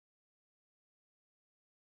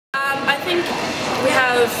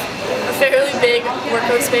fairly big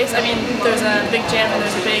workout space. I mean, there's a big gym and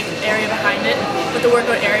there's a big area behind it, but the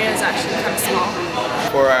workout area is actually kind of small.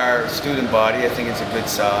 For our student body, I think it's a good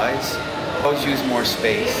size. Always use more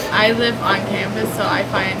space. I live on campus, so I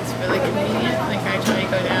find it's really convenient. Like I try to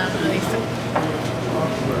go down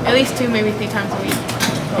at least 2, maybe 3 times a week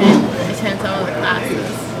and attend some of the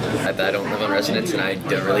classes. I don't live on residence and I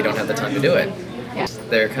really don't have the time to do it. Yeah.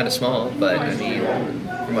 They're kind of small, but I mean,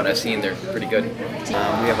 from what I've seen, they're pretty good.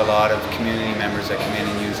 We have a lot of community members that come in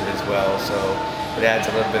and use it as well, so it adds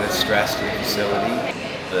a little bit of stress to the facility.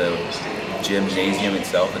 The gymnasium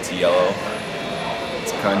itself, it's yellow.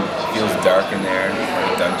 It kind of feels dark in there,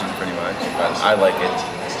 like a dungeon pretty much, but I like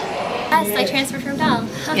it. Yes, I transferred from Dal.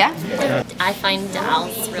 Yeah? I find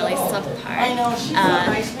Dal's really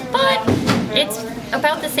subpar, but it's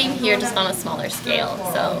about the same here, just on a smaller scale,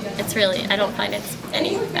 so it's really, I don't find it's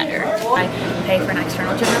any better. I pay for an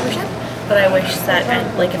external gym membership, but I wish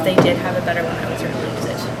that, like, if they did have a better one, I would certainly use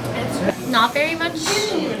it. Not very much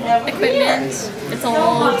equipment, it's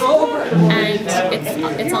old, and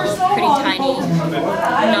it's all pretty tiny,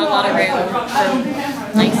 not a lot of room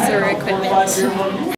for nicer equipment.